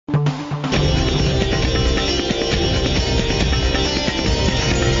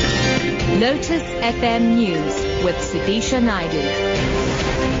Lotus FM News with Sudisha Naidu.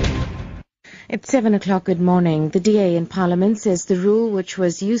 It's 7 o'clock. Good morning. The DA in Parliament says the rule which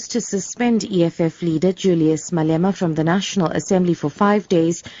was used to suspend EFF leader Julius Malema from the National Assembly for 5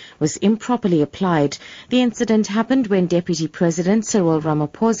 days was improperly applied. The incident happened when Deputy President Cyril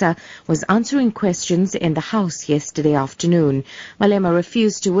Ramaphosa was answering questions in the House yesterday afternoon. Malema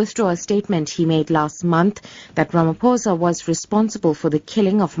refused to withdraw a statement he made last month that Ramaphosa was responsible for the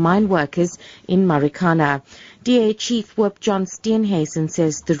killing of mine workers in Marikana. DA Chief Whip John Steenhuisen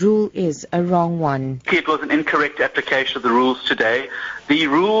says the rule is a wrong one. It was an incorrect application of the rules today. The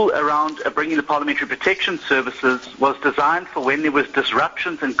rule around bringing the Parliamentary Protection Services was designed for when there was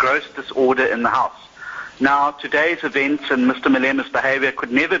disruptions and gross disorder in the House. Now, today's events and Mr. Malema's behaviour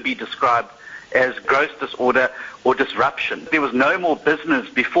could never be described as gross disorder or disruption. There was no more business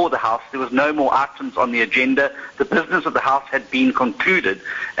before the House. There was no more items on the agenda. The business of the House had been concluded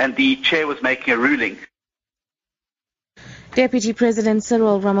and the Chair was making a ruling. Deputy President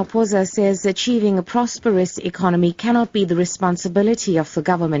Cyril Ramaphosa says achieving a prosperous economy cannot be the responsibility of the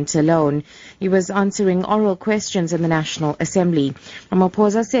government alone. He was answering oral questions in the National Assembly.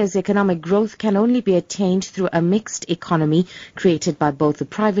 Ramaphosa says economic growth can only be attained through a mixed economy created by both the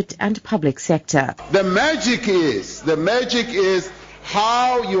private and public sector. The magic is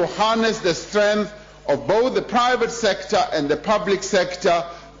how you harness the strength of both the private sector and the public sector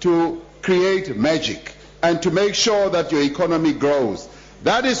to create magic and to make sure that your economy grows.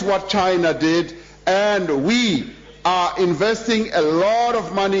 That is what China did, and we are investing a lot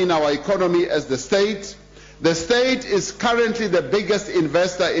of money in our economy as the state. The state is currently the biggest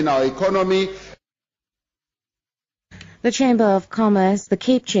investor in our economy. The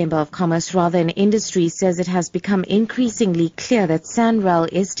Cape Chamber of Commerce in industry says it has become increasingly clear that SANRAL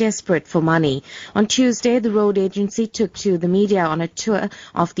is desperate for money. On Tuesday, the road agency took to the media on a tour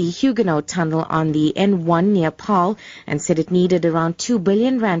of the Huguenot Tunnel on the N1 near Paarl and said it needed around 2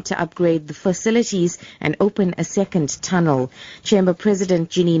 billion rand to upgrade the facilities and open a second tunnel. Chamber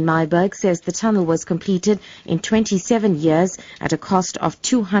President Janine Myburgh says the tunnel was completed in 27 years at a cost of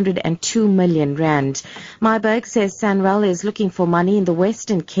 202 million rand. Myburgh says SANRAL is looking for money in the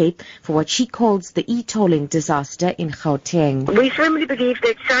Western Cape for what she calls the e-tolling disaster in Gauteng. We firmly believe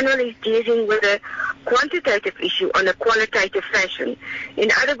that SANRAL is dealing with a quantitative issue on a qualitative fashion.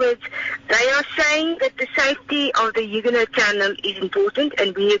 In other words, they are saying that the safety of the Huguenot Tunnel is important,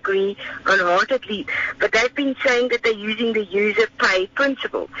 and we agree wholeheartedly. But they've been saying that they're using the user pay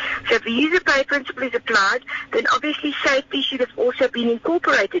principle. So if the user pay principle is applied, then obviously safety should have also been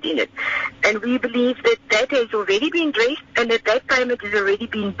incorporated in it. And we believe that that has already been and that payment has already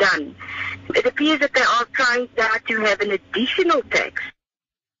been done. It appears that they are trying now to have an additional tax.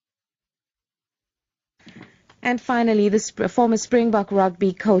 And finally, the former Springbok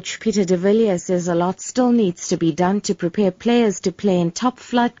rugby coach Peter de Villiers says a lot still needs to be done to prepare players to play in top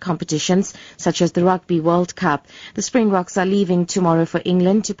flight competitions such as the Rugby World Cup. The Springboks are leaving tomorrow for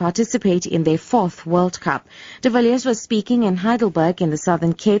England to participate in their 4th World Cup. De Villiers was speaking in Heidelberg in the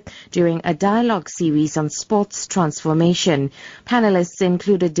Southern Cape during a dialogue series on sports transformation. Panelists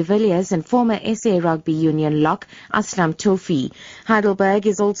included de Villiers and former SA Rugby Union lock Aslam Tofi. Heidelberg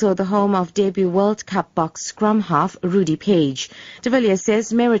is also the home of debut World Cup box scrum half Rudy Page. De Villiers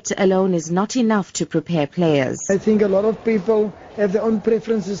says merit alone is not enough to prepare players. I think a lot of people have their own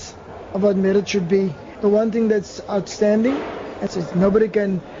preferences of what merit should be. The one thing that's outstanding, and nobody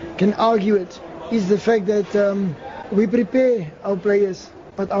can argue it, is the fact that we prepare our players,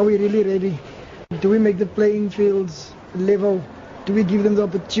 but are we really ready? Do we make the playing fields level? Do we give them the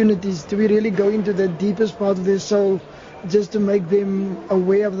opportunities? Do we really go into the deepest part of their soul just to make them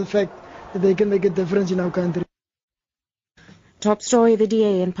aware of the fact that they can make a difference in our country? Top story, the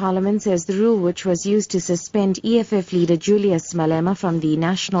DA in Parliament says the rule which was used to suspend EFF leader Julius Malema from the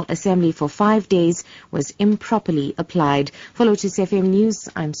National Assembly for 5 days was improperly applied. For Lotus FM News,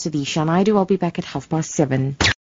 I'm Sudisha Naidu. I'll be back at 7:30.